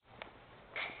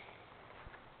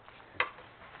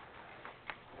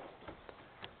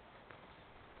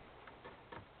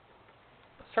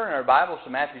Turn in our Bibles to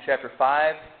Matthew chapter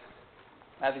 5.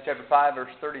 Matthew chapter 5,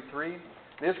 verse 33. It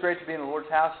is great to be in the Lord's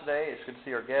house today. It's good to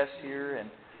see our guests here, and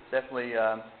it's definitely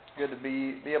good to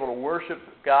be able to worship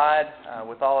God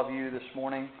with all of you this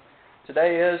morning.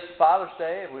 Today is Father's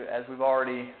Day, as we've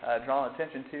already drawn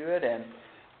attention to it, and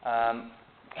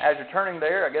as you're turning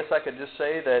there, I guess I could just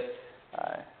say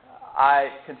that I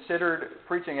considered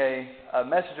preaching a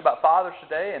message about fathers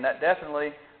today, and that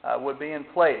definitely would be in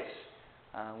place.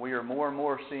 We are more and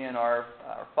more seeing our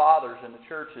fathers in the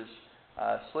churches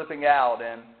slipping out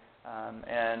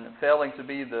and failing to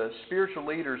be the spiritual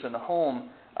leaders in the home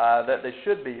that they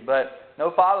should be. But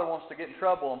no father wants to get in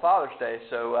trouble on Father's Day,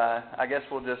 so I guess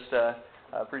we'll just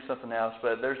preach something else.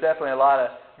 But there's definitely a lot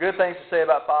of good things to say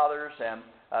about fathers and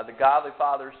the godly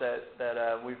fathers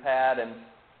that we've had,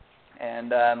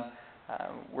 and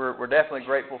we're definitely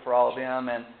grateful for all of them.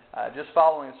 And just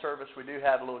following the service, we do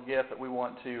have a little gift that we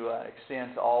want to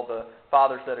extend to all the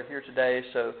fathers that are here today,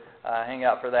 so hang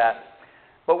out for that.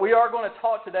 But we are going to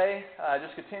talk today,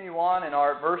 just continue on in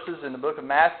our verses in the book of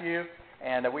Matthew,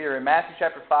 and we are in Matthew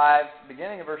chapter 5,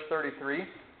 beginning of verse 33.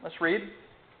 Let's read.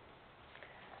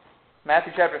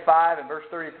 Matthew chapter 5 and verse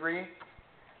 33.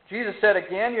 Jesus said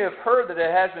again, "You have heard that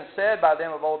it has been said by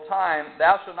them of old time,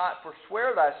 Thou shalt not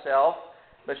forswear thyself,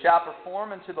 but shalt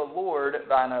perform unto the Lord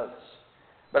thine oaths.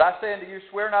 But I say unto you,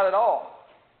 swear not at all,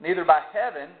 neither by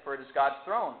heaven, for it is God's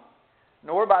throne,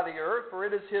 nor by the earth, for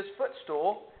it is his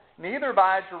footstool, neither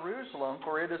by Jerusalem,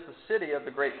 for it is the city of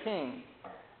the great King.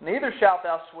 Neither shalt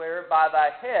thou swear by thy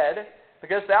head,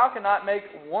 because thou cannot make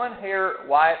one hair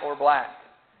white or black.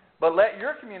 But let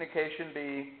your communication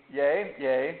be yea,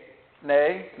 yea,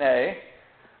 nay, nay,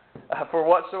 for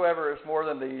whatsoever is more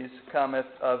than these cometh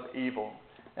of evil."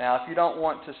 Now, if you don't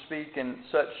want to speak in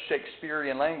such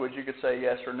Shakespearean language, you could say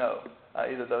yes or no.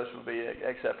 Either of those would be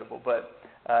acceptable, but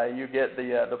you get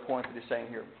the point that he's saying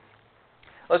here.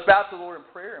 Let's bow to the Lord in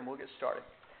prayer, and we'll get started.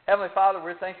 Heavenly Father,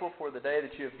 we're thankful for the day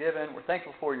that you have given. We're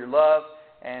thankful for your love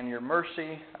and your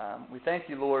mercy. We thank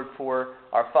you, Lord, for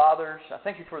our fathers. I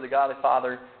thank you for the godly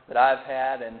father that I've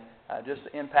had and just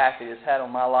the impact that he has had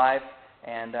on my life.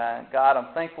 And God,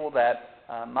 I'm thankful that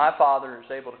my father is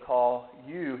able to call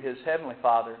you his heavenly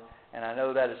Father, and I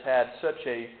know that has had such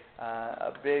a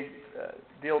big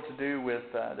deal to do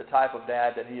with the type of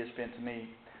dad that he has been to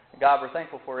me. God, we're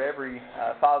thankful for every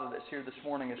father that's here this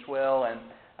morning as well, and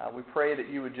we pray that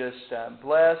you would just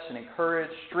bless and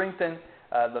encourage, strengthen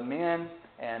the men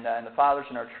and the fathers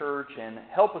in our church, and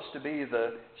help us to be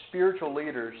the spiritual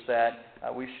leaders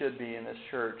that we should be in this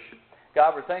church.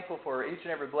 God, we're thankful for each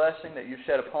and every blessing that you've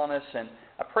shed upon us, and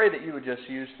I pray that you would just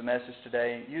use the message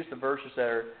today, use the verses that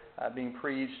are being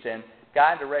preached, and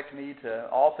guide and direct me to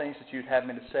all things that you'd have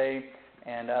me to say.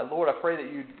 And Lord, I pray that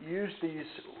you'd use these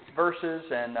verses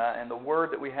and the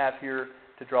word that we have here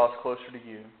to draw us closer to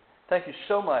you. Thank you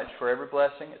so much for every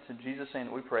blessing. It's in Jesus' name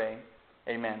that we pray.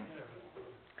 Amen.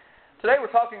 Today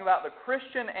we're talking about the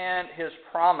Christian and his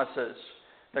promises.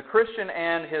 The Christian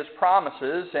and his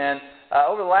promises. And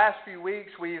over the last few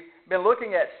weeks, we've been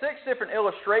looking at 6 different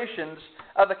illustrations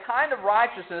of the kind of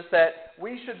righteousness that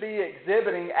we should be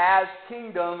exhibiting as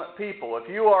kingdom people. If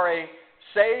you are a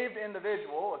saved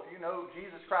individual, if you know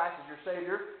Jesus Christ as your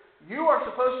Savior, you are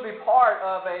supposed to be part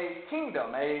of a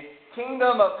kingdom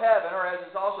of heaven, or as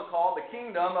it's also called, the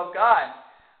kingdom of God.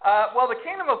 Well, the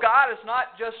kingdom of God is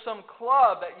not just some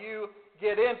club that you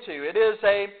get into. It is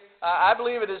I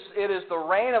believe it is the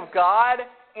reign of God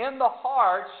in the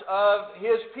hearts of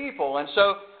his people. And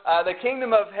so the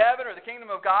kingdom of heaven or the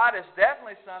kingdom of God is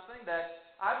definitely something that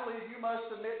I believe you must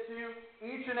submit to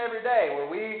each and every day, where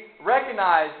we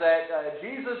recognize that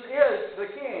Jesus is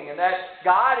the King and that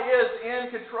God is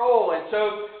in control. And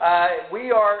so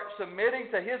we are submitting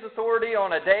to his authority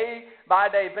on a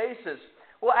day-by-day basis.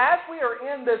 Well, as we are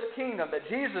in this kingdom that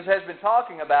Jesus has been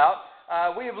talking about,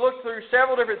 we have looked through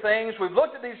several different things. We've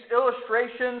looked at these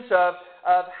illustrations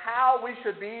of how we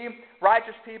should be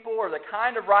righteous people, or the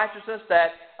kind of righteousness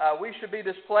that we should be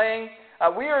displaying.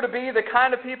 We are to be the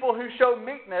kind of people who show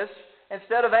meekness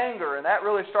instead of anger, and that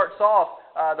really starts off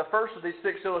the first of these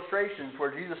 6 illustrations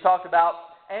where Jesus talked about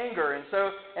anger. And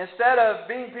so instead of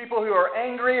being people who are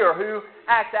angry or who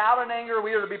act out in anger,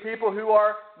 we are to be people who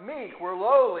are meek. We're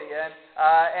lowly.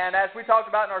 And as we talked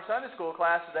about in our Sunday school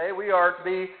class today, we are to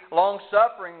be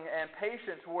long-suffering and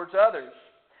patient towards others.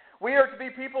 We are to be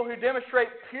people who demonstrate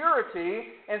purity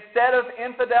instead of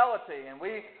infidelity. And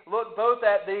we look both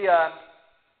at the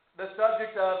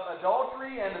subject of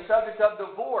adultery and the subject of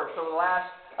divorce over the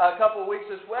last couple of weeks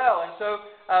as well. And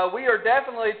so we are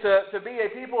definitely to be a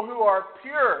people who are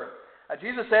pure.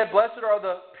 Jesus said, "Blessed are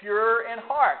the pure in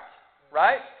heart,"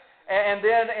 right? And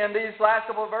then in these last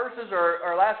couple of verses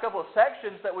or last couple of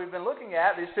sections that we've been looking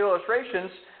at, these two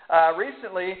illustrations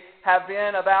recently have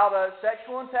been about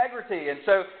sexual integrity. And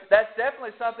so that's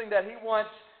definitely something that he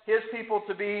wants his people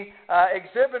to be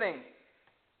exhibiting.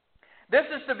 This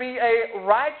is to be a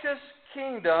righteous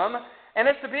kingdom, and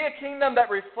it's to be a kingdom that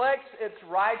reflects its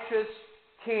righteous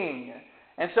king.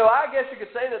 And so I guess you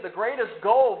could say that the greatest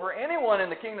goal for anyone in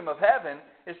the kingdom of heaven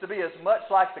is to be as much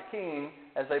like the king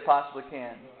as they possibly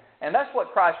can. And that's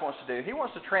what Christ wants to do. He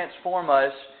wants to transform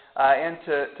us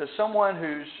into someone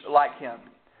who's like him.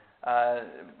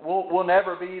 We'll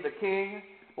never be the king.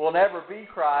 We'll never be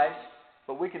Christ.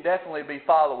 But we can definitely be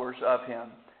followers of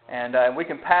him. And we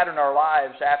can pattern our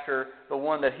lives after the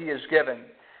one that he has given.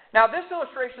 Now, this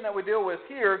illustration that we deal with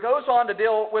here goes on to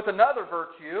deal with another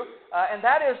virtue, and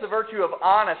that is the virtue of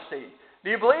honesty. Do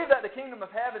you believe that the kingdom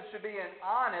of heaven should be an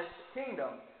honest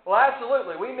kingdom? Well,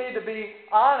 absolutely. We need to be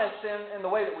honest in the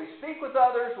way that we speak with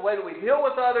others, the way that we deal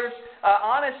with others,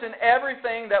 honest in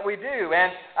everything that we do.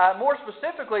 And more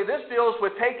specifically, this deals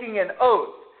with taking an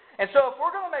oath. And so if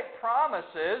we're going to make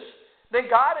promises,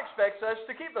 then God expects us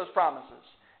to keep those promises.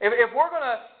 If we're going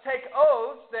to take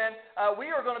oaths, then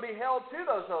we are going to be held to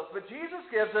those oaths. But Jesus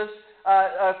gives us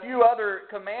a few other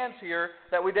commands here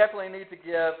that we definitely need to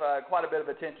give quite a bit of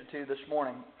attention to this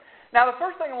morning. Now, the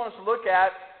first thing I want us to look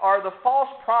at are the false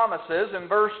promises in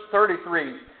verse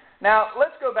 33. Now,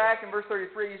 let's go back in verse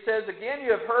 33. He says, "Again,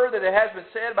 you have heard that it has been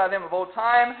said by them of old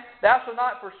time, Thou shalt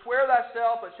not forswear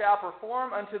thyself, but shalt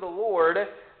perform unto the Lord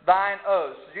thine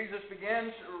oaths." Jesus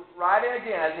begins writing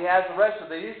again, as he has the rest of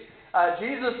these.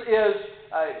 Jesus is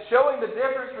showing the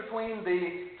difference between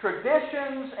the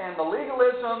traditions and the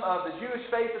legalism of the Jewish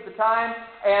faith at the time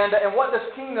and what this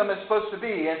kingdom is supposed to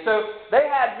be. And so they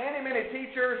had many, many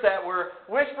teachers that were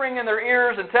whispering in their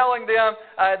ears and telling them,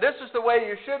 this is the way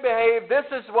you should behave, this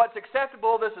is what's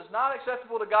acceptable, this is not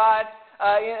acceptable to God.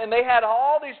 And they had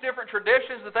all these different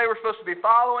traditions that they were supposed to be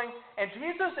following. And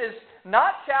Jesus is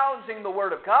not challenging the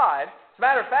Word of God. As a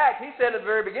matter of fact, he said at the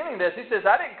very beginning of this, he says,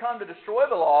 I didn't come to destroy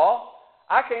the law,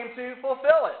 I came to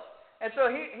fulfill it. And so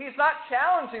he's not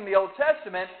challenging the Old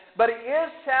Testament, but he is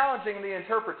challenging the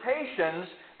interpretations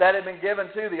that have been given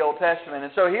to the Old Testament.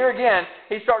 And so here again,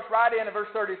 he starts right in verse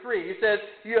 33. He says,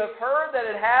 "You have heard that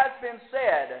it has been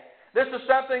said." This is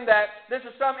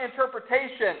some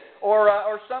interpretation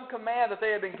or some command that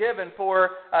they have been given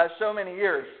for so many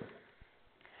years.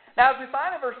 Now, as we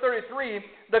find in verse 33,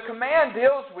 the command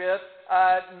deals with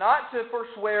not to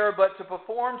forswear, but to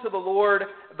perform to the Lord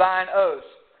thine oaths.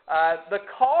 The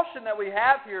caution that we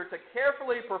have here to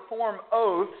carefully perform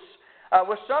oaths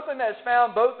was something that is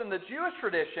found both in the Jewish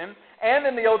tradition and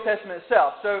in the Old Testament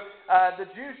itself. So the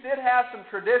Jews did have some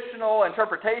traditional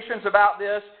interpretations about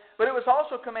this, but it was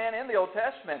also a command in the Old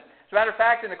Testament. As a matter of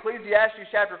fact, in Ecclesiastes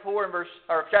chapter 5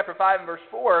 and verse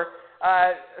 4,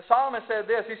 Solomon said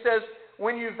this. He says,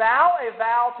 "When you vow a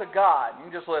vow to God," you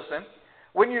can just listen.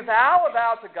 "When you vow a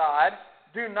vow to God,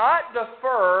 do not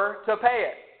defer to pay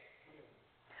it.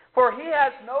 For he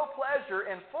has no pleasure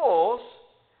in fools.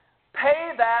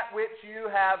 Pay that which you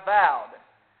have vowed."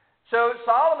 So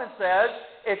Solomon says,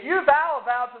 if you vow a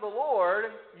vow to the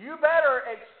Lord, you better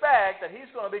expect that he's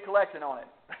going to be collecting on it,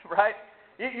 right?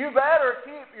 You better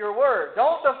keep your word.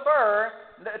 Don't defer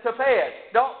to pay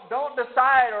it. Don't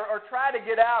decide or try to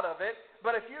get out of it.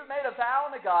 But if you've made a vow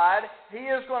unto God, he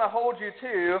is going to hold you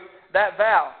to that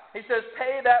vow. He says,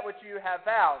 pay that which you have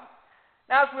vowed.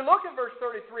 Now, as we look at verse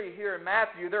 33 here in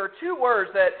Matthew, there are two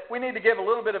words that we need to give a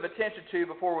little bit of attention to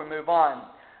before we move on.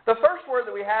 The first word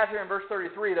that we have here in verse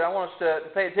 33 that I want us to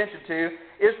pay attention to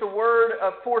is the word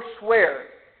of forswear.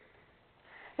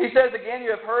 He says, again,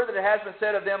 you have heard that it has been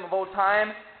said of them of old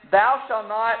time, Thou shalt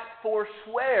not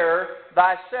forswear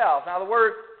thyself. Now, the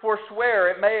word forswear,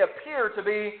 it may appear to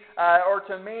be or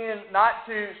to mean not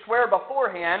to swear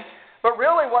beforehand, but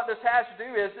really what this has to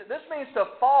do is this means to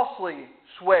falsely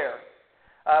swear.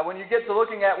 When you get to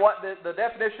looking at what the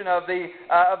definition of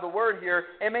the word here,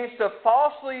 it means to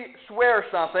falsely swear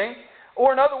something,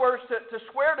 or in other words, to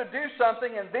swear to do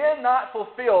something and then not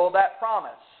fulfill that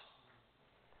promise.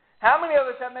 How many of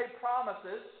us have made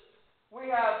promises? We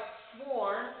have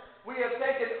sworn, we have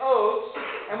taken oaths,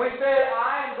 and we said,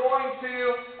 I am going to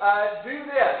do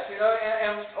this,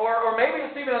 or maybe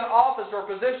it's even an office or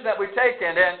position that we've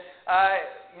taken, and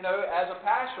as a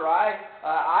pastor,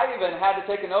 I even had to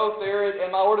take an oath there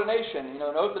in my ordination,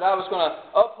 an oath that I was going to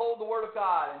uphold the Word of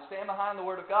God and stand behind the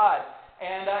Word of God.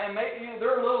 And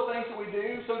there are little things that we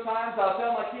do. Sometimes I'll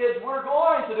tell my kids, we're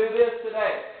going to do this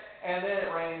today. And then it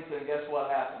rains, and guess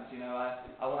what happens?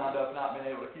 I wound up not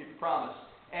being able to keep the promise.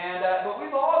 But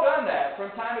we've all done that from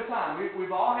time to time.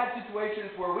 We've all had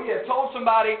situations where we have told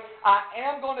somebody, I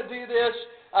am going to do this.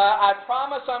 I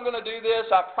promise I'm going to do this.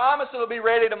 I promise it'll be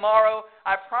ready tomorrow.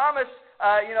 I promise,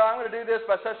 I'm going to do this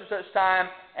by such and such time.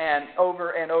 And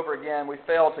over again, we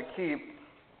fail to keep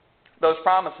those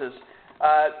promises.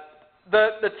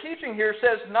 The teaching here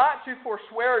says not to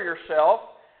forswear yourself.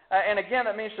 And again,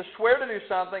 that means to swear to do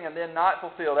something and then not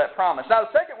fulfill that promise. Now,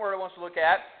 the second word I want to look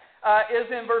at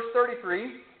is in verse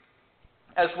 33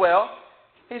 as well.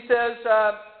 He says,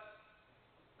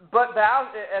 but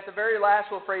thou, at the very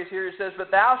last little phrase here, he says,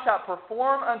 but thou shalt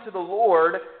perform unto the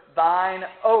Lord thine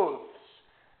oaths.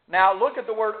 Now, look at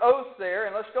the word oath there,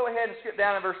 and let's go ahead and skip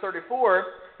down in verse 34.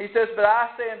 He says, but I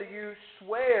say unto you,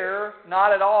 swear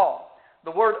not at all.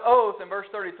 The word oath in verse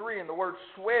 33 and the word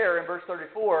swear in verse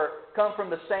 34 come from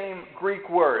the same Greek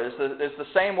word. It's the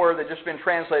same word that's just been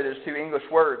translated as two English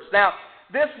words. Now,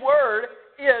 this word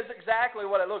is exactly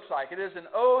what it looks like. It is an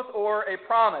oath or a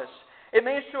promise. It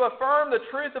means to affirm the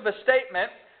truth of a statement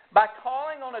by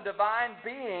calling on a divine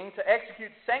being to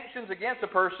execute sanctions against a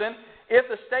person if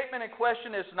the statement in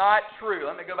question is not true.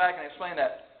 Let me go back and explain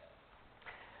that.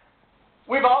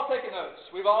 We've all taken oaths.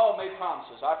 We've all made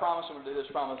promises. I promise I'm going to do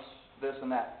this, promise this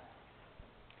and that.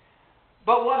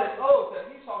 But what an oath that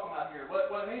he's talking about here, what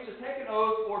it means to take an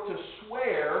oath or to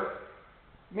swear,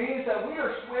 means that we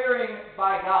are swearing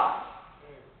by God.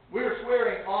 We are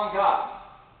swearing on God.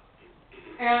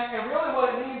 And really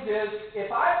what it means is,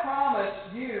 if I promise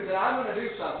you that I'm going to do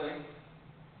something,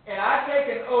 and I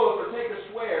take an oath or take a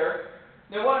swear,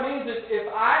 then what it means is, if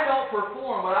I don't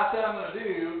perform what I said I'm going to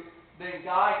do, then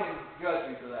God can judge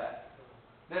me for that.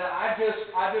 Then I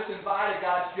just invited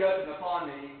God's judgment upon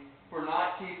me for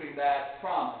not keeping that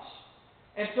promise.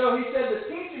 And so he said the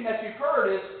teaching that you've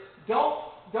heard is,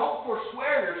 don't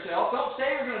forswear yourself. Don't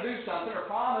say you're going to do something or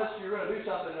promise you're going to do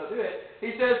something and don't do it.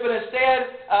 He says, but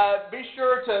instead, be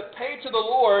sure to pay to the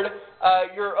Lord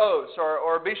your oaths,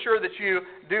 or be sure that you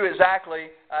do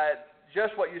exactly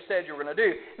just what you said you were going to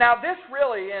do. Now, this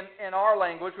really, in our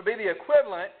language, would be the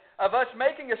equivalent of us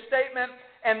making a statement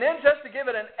and then just to give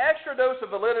it an extra dose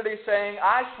of validity saying,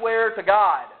 I swear to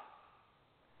God.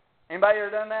 Anybody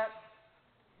ever done that?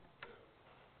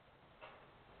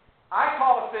 I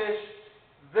caught a fish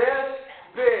this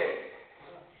big.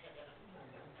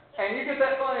 And you get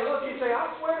that funny look, you say,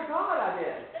 I swear to God I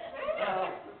did.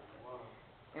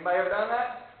 Anybody ever done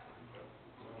that?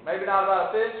 Maybe not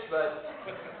about a fish, but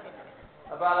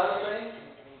about other things.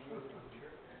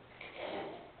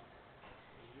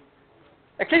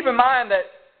 And keep in mind that,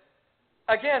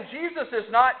 again, Jesus is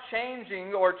not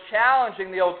changing or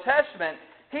challenging the Old Testament.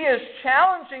 He is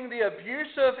challenging the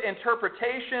abusive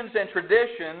interpretations and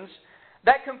traditions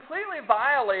that completely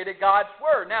violated God's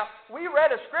Word. Now, we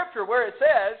read a scripture where it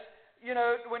says,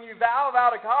 when you vow a vow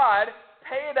to God,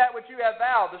 pay that which you have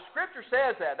vowed. The scripture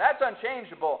says that. That's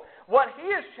unchangeable. What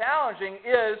he is challenging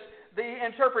is the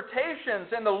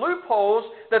interpretations and the loopholes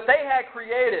that they had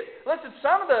created. Listen,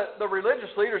 some of the religious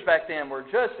leaders back then were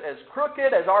just as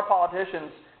crooked as our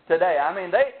politicians today. I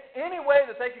mean, any way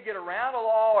that they could get around a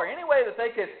law or any way that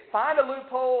they could find a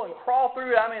loophole and crawl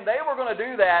through it, I mean, they were going to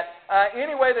do that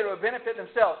any way that it would benefit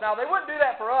themselves. Now, they wouldn't do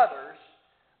that for others,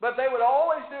 but they would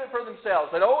always do it for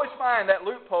themselves. They'd always find that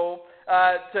loophole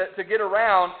to get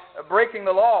around breaking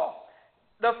the law.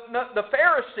 The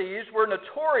Pharisees were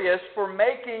notorious for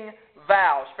making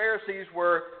vows. Pharisees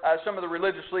were some of the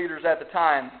religious leaders at the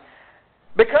time.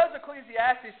 Because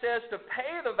Ecclesiastes says to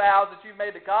pay the vows that you've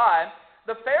made to God,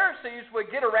 the Pharisees would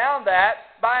get around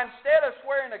that by, instead of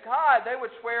swearing to God, they would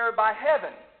swear by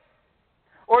heaven.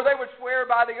 Or they would swear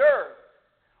by the earth.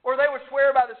 Or they would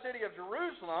swear by the city of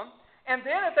Jerusalem. And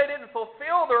then if they didn't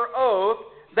fulfill their oath,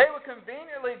 they would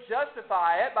conveniently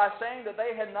justify it by saying that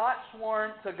they had not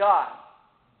sworn to God.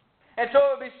 And so it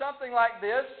would be something like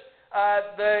this.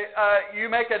 You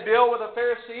make a deal with a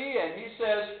Pharisee, and he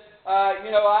says,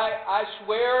 I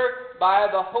swear by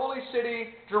the holy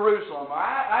city, Jerusalem. Or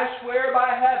I swear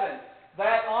by heaven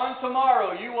that on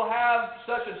tomorrow you will have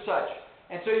such and such.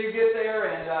 And so you get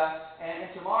there, and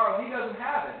tomorrow he doesn't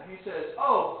have it. He says,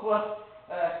 hold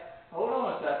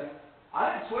on a second.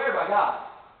 I didn't swear by God.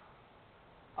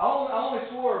 I only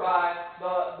swore by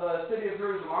the city of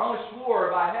Jerusalem. I only swore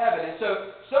by heaven. And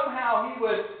so somehow he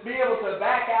would be able to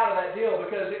back out of that deal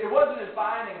because it wasn't as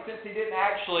binding since he didn't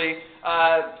actually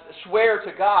swear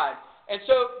to God. And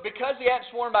so because he hadn't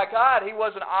sworn by God, he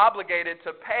wasn't obligated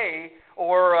to pay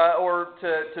or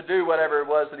to do whatever it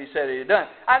was that he said he had done.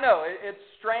 I know, it's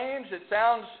strange. It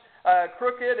sounds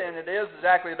crooked, and it is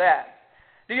exactly that.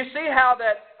 Do you see how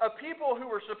that a people who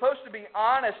were supposed to be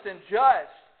honest and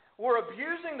just were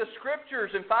abusing the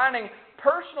Scriptures and finding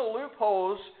personal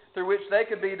loopholes through which they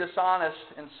could be dishonest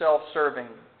and self-serving.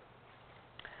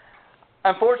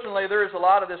 Unfortunately, there is a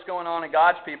lot of this going on in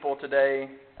God's people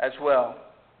today as well.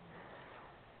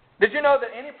 Did you know that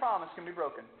any promise can be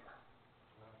broken?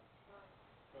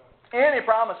 Any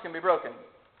promise can be broken.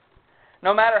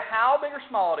 No matter how big or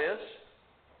small it is.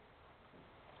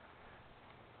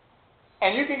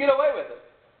 And you can get away with it.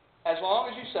 As long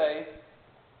as you say,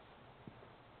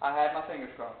 I had my fingers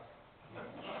crossed.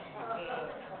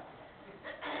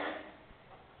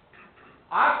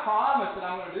 I promise that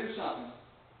I'm going to do something.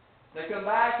 They come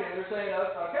back and they're saying,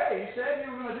 okay, you said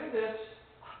you were going to do this.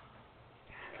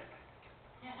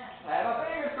 I had my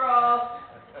fingers crossed.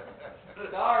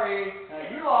 Sorry.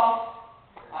 You lost.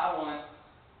 I won.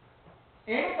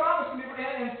 Any promise can be,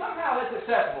 and somehow it's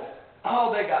acceptable.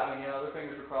 Oh, they got me. Their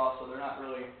fingers were crossed, so they're not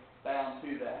really bound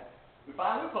to that. We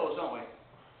find loopholes, don't we?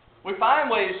 We find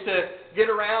ways to get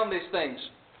around these things,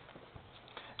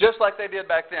 just like they did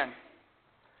back then.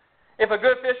 If a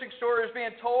good fishing story is being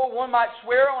told, one might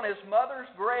swear on his mother's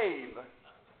grave.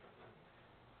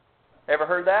 Ever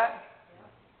heard that?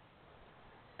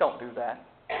 Don't do that.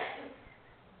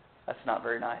 That's not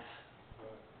very nice.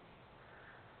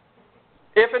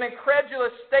 If an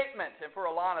incredulous statement, and for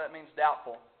Alana that means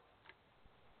doubtful,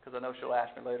 because I know she'll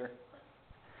ask me later.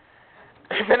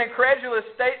 If an incredulous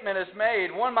statement is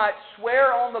made, one might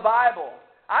swear on the Bible.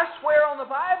 I swear on the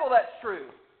Bible that's true.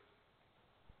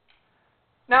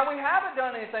 Now, we haven't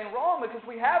done anything wrong because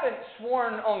we haven't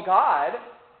sworn on God.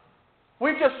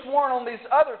 We've just sworn on these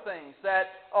other things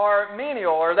that are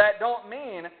menial or that don't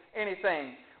mean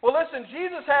anything. Well, listen,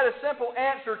 Jesus had a simple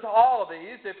answer to all of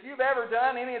these. If you've ever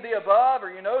done any of the above,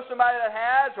 or you know somebody that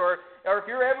has, or if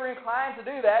you're ever inclined to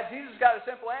do that, Jesus got a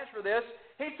simple answer for this.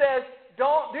 He says,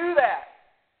 don't do that.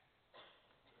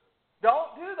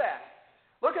 Don't do that.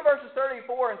 Look at verses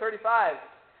 34 and 35.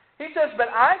 He says, but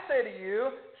I say to you,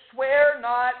 swear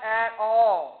not at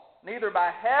all, neither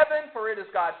by heaven, for it is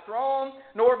God's throne,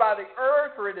 nor by the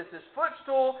earth, for it is his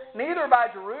footstool, neither by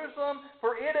Jerusalem,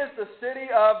 for it is the city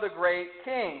of the great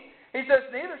king. He says,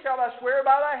 neither shalt thou swear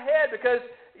by thy head, because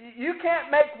you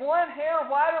can't make one hair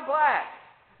white or black.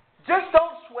 Just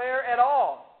don't swear at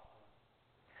all.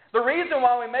 The reason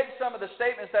why we make some of the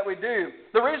statements that we do,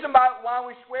 the reason why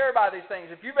we swear by these things,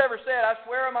 if you've ever said, I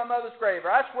swear on my mother's grave,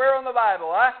 or I swear on the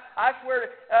Bible, I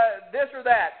swear this or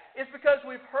that, it's because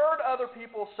we've heard other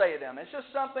people say them. It's just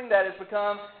something that has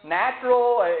become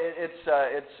natural.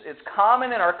 It's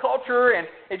common in our culture, and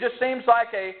it just seems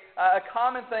like a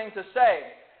common thing to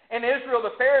say. In Israel,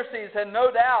 the Pharisees had no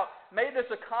doubt made this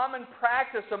a common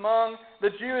practice among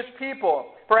the Jewish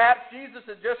people. Perhaps Jesus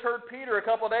had just heard Peter a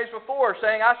couple of days before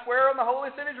saying, I swear on the holy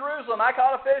city Jerusalem, I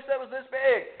caught a fish that was this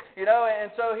big.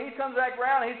 And so he comes back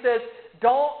around and he says,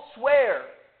 don't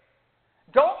swear.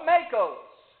 Don't make oaths.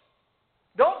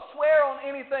 Don't swear on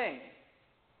anything.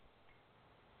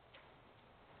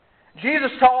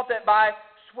 Jesus taught that by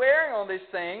swearing on these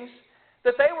things,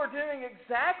 that they were doing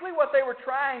exactly what they were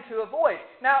trying to avoid.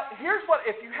 Now, here's what,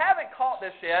 if you haven't caught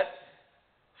this yet,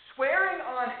 swearing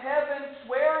on heaven,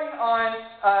 swearing on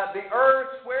the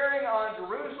earth, swearing on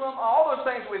Jerusalem, all those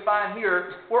things we find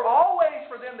here, were all ways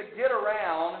for them to get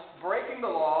around breaking the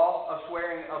law of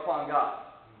swearing upon God.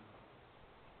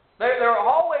 They were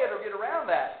all ways to get around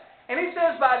that. And he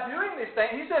says by doing these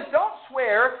things, he says don't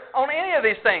swear on any of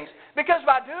these things. Because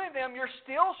by doing them, you're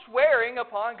still swearing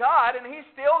upon God, and he's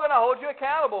still going to hold you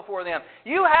accountable for them.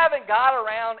 You haven't got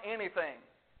around anything.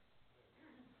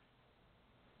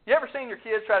 You ever seen your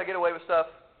kids try to get away with stuff?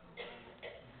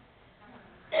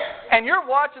 And you're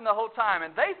watching the whole time,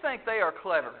 and they think they are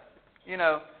clever.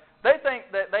 They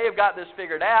think that they have got this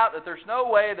figured out, that there's no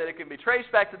way that it can be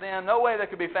traced back to them, no way they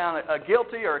could be found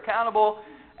guilty or accountable.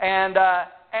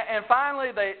 And finally,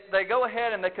 they go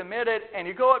ahead and they commit it, and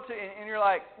you go up to and you're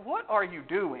like, what are you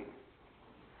doing?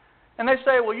 And they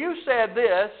say, well, you said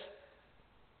this.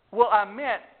 Well, I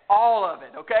meant all of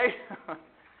it, okay?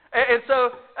 And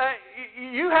so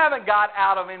you haven't got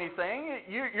out of anything.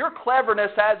 Your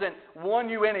cleverness hasn't won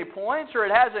you any points, or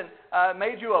it hasn't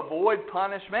made you avoid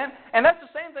punishment. And that's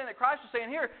the same thing that Christ is saying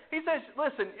here. He says,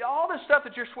 listen, all this stuff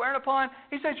that you're swearing upon,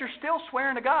 he says you're still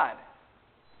swearing to God.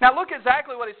 Now look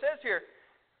exactly what he says here.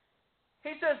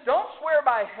 He says, don't swear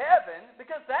by heaven,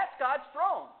 because that's God's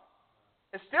throne.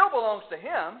 It still belongs to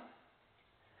him.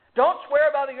 Don't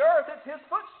swear by the earth, it's his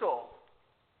footstool.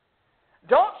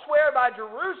 Don't swear by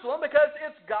Jerusalem, because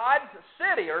it's God's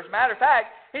city. Or as a matter of fact,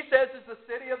 he says it's the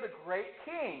city of the great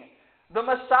king, the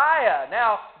Messiah.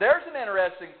 Now, there's an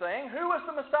interesting thing. Who was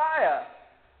the Messiah?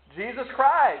 Jesus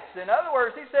Christ. In other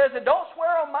words, he says, and don't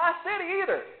swear on my city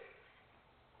either.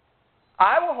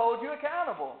 I will hold you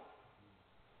accountable.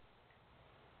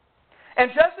 And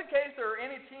just in case there are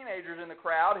any teenagers in the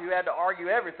crowd who had to argue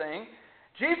everything,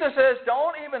 Jesus says,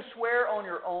 don't even swear on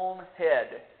your own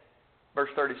head. Verse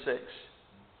 36.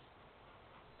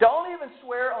 Don't even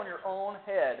swear on your own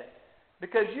head,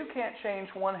 because you can't change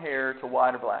one hair to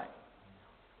white or black.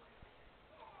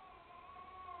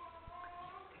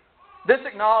 This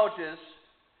acknowledges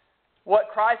what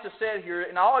Christ has said here. It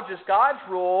acknowledges God's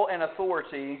rule and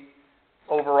authority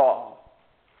overall.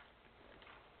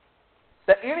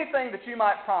 That anything that you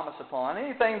might promise upon,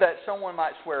 anything that someone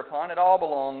might swear upon, it all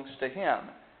belongs to Him.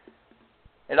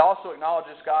 It also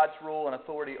acknowledges God's rule and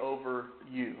authority over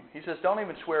you. He says, don't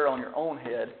even swear on your own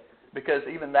head, because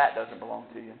even that doesn't belong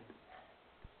to you.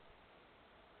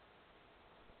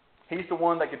 He's the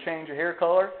one that could change your hair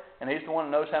color, and He's the one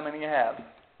who knows how many you have.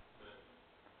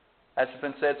 That's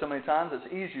been said so many times,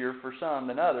 it's easier for some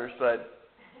than others, but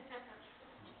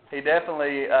He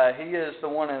definitely, He is the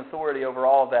one in authority over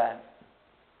all of that.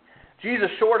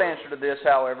 Jesus' short answer to this,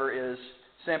 however, is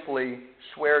simply,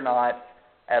 swear not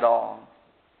at all.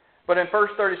 But in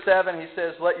verse 37, He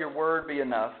says, let your word be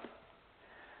enough.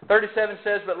 37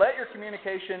 says, but let your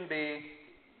communication be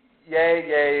yea,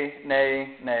 yea,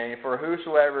 nay, nay, for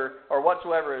whosoever or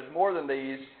whatsoever is more than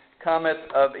these cometh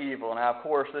of evil. Now, of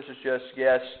course, this is just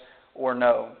yes or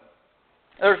no.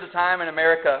 There was a time in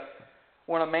America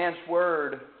when a man's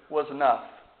word was enough.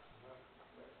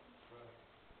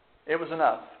 It was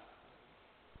enough.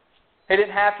 He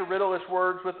didn't have to riddle his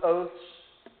words with oaths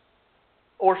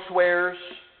or swears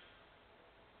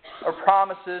or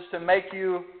promises to make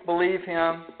you believe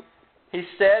him. He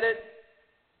said it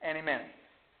and he meant it.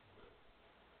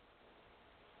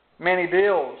 Many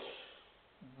deals,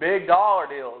 big dollar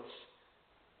deals,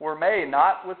 were made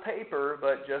not with paper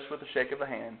but just with a shake of the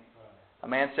hand. A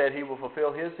man said he will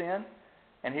fulfill his end,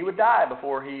 and he would die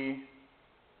before he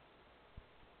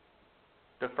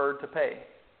deferred to pay.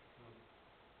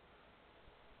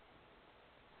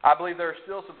 I believe there are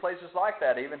still some places like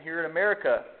that, even here in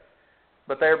America,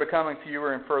 but they are becoming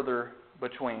fewer and further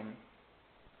between.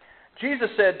 Jesus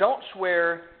said, don't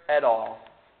swear at all.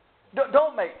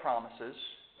 Don't make promises,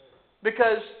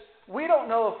 because we don't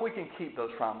know if we can keep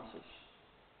those promises.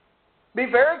 Be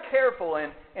very careful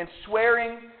in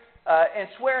swearing. And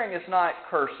swearing is not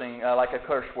cursing, like a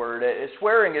curse word.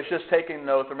 Swearing is just taking an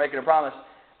oath or making a promise.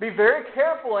 Be very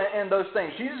careful in those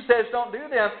things. Jesus says don't do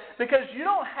them, because you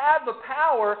don't have the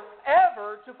power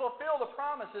ever to fulfill the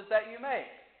promises that you make.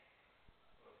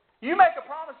 You make a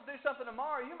promise to do something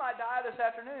tomorrow, you might die this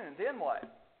afternoon. Then what?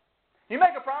 You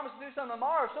make a promise to do something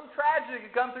tomorrow, some tragedy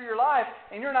could come through your life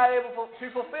and you're not able to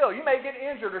fulfill. You may get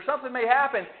injured or something may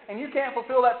happen and you can't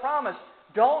fulfill that promise.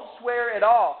 Don't swear at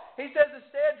all. He says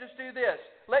instead, just do this.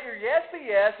 Let your yes be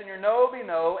yes and your no be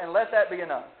no, and let that be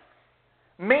enough.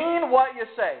 Mean what you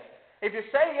say. If you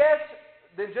say yes,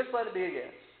 then just let it be a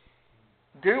yes.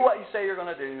 Do what you say you're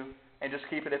going to do and just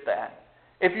keep it at that.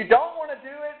 If you don't want to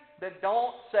do it, then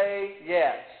don't say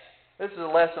yes. This is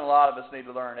a lesson a lot of us need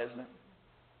to learn, isn't it?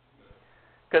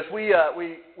 Because we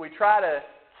try to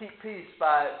keep peace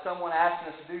by someone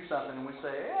asking us to do something, and we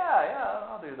say, yeah,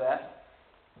 I'll do that.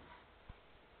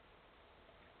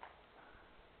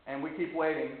 And we keep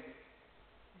waiting,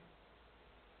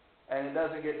 and it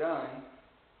doesn't get done.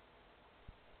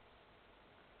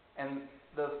 And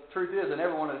the truth is, I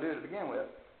never wanted to do it to begin with.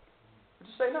 But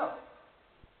just say no.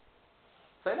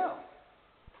 Say no.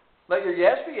 Let your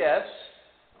yes be yes.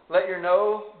 Let your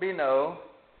no be no.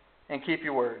 And keep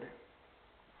your word.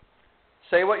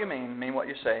 Say what you mean what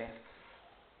you say.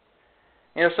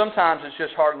 You know, sometimes it's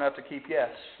just hard enough to keep yes,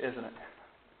 isn't it?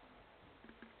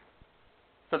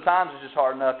 Sometimes it's just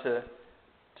hard enough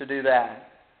to do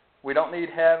that. We don't need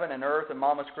heaven and earth and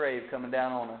mama's grave coming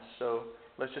down on us, so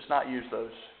let's just not use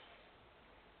those.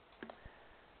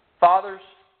 Fathers,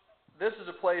 this is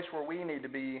a place where we need to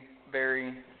be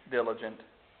very diligent.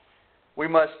 We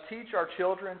must teach our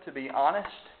children to be honest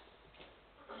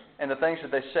in the things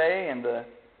that they say and the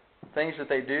things that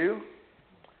they do.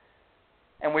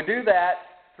 And we do that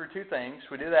through two things.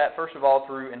 We do that, first of all,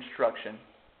 through instruction.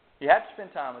 You have to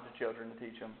spend time with the children to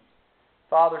teach them.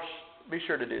 Fathers, be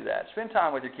sure to do that. Spend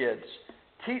time with your kids.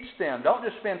 Teach them. Don't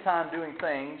just spend time doing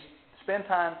things. Spend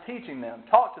time teaching them.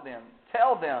 Talk to them.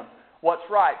 Tell them what's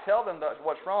right. Tell them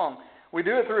what's wrong. We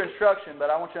do it through instruction, but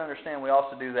I want you to understand we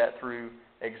also do that through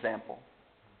example.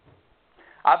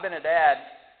 I've been a dad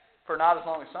for not as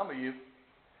long as some of you,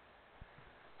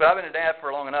 but I've been a dad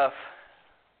for long enough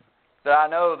that I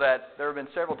know that there have been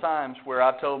several times where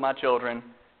I've told my children,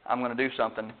 I'm going to do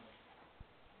something,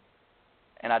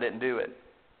 and I didn't do it.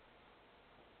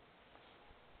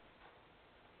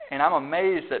 And I'm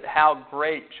amazed at how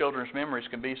great children's memories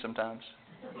can be sometimes.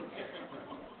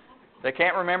 They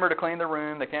can't remember to clean the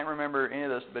room. They can't remember any of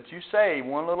this. But you say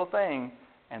one little thing,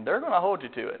 and they're going to hold you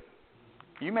to it.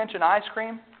 You mention ice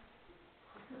cream,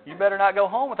 you better not go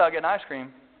home without getting ice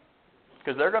cream,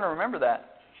 because they're going to remember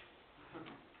that.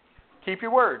 Keep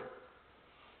your word.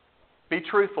 Be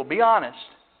truthful. Be honest.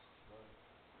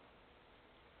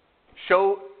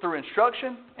 Show through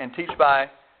instruction and teach by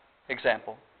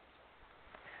example.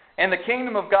 In the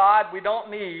kingdom of God, we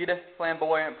don't need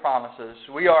flamboyant promises.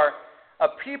 We are a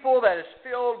people that is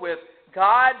filled with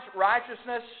God's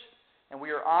righteousness, and we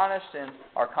are honest in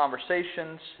our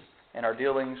conversations and our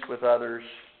dealings with others.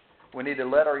 We need to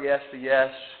let our yes be yes.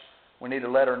 We need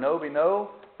to let our no be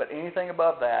no, but anything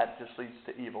above that just leads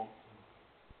to evil.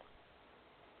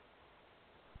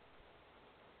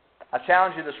 I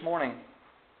challenge you this morning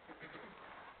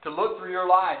to look through your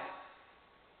life.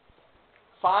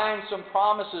 Find some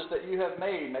promises that you have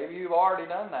made. Maybe you've already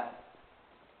done that.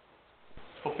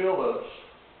 Fulfill those.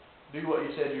 Do what you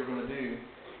said you were going to do.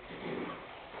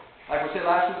 Like we said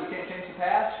last week, we can't change the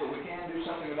past, but we can do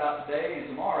something about today and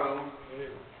tomorrow.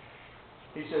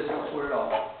 He says, don't swear at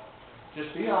all.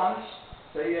 Just be honest.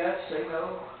 Say yes, say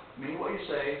no. Mean what you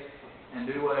say, and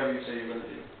do whatever you say you're going to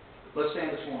do. Let's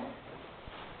stand this morning.